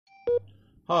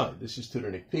Hi, this is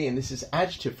Tutor Nick P, and this is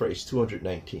adjective phrase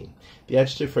 219. The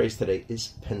adjective phrase today is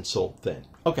pencil thin.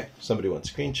 Okay, somebody wants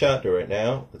a screenshot, do it right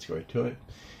now. Let's go right to it.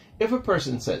 If a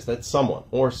person says that someone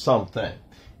or something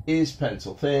is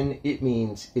pencil thin, it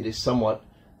means it is somewhat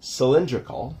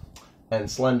cylindrical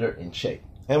and slender in shape.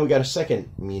 And we got a second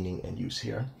meaning and use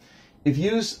here. If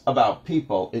used about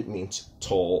people, it means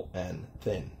tall and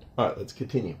thin. All right, let's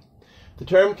continue. The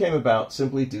term came about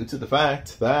simply due to the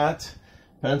fact that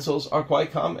pencils are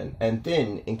quite common and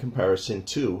thin in comparison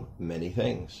to many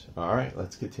things. All right,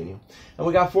 let's continue. And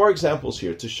we got 4 examples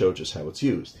here to show just how it's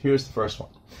used. Here's the first one.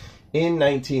 In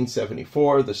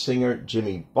 1974, the singer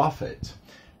Jimmy Buffett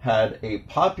had a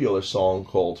popular song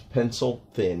called Pencil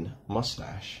Thin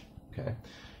Mustache. Okay.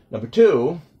 Number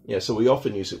 2, so we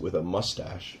often use it with a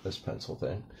mustache as pencil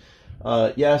thin.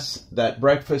 Yes, that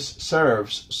breakfast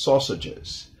serves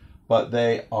sausages, but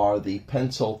they are the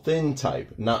pencil thin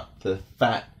type, not the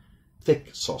fat, thick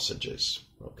sausages.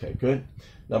 Okay, good.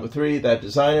 Number 3, that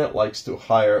designer likes to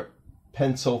hire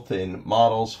pencil thin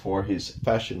models for his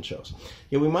fashion shows.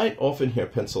 Yeah, we might often hear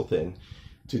pencil thin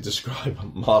to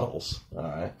describe models. All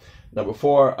right. Number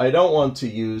 4, I don't want to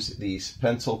use these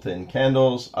pencil thin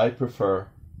candles. I prefer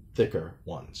thicker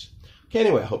ones. Okay,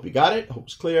 anyway, I hope you got it. I hope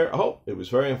it's clear. I hope it was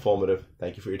very informative.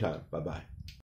 Thank you for your time. Bye-bye.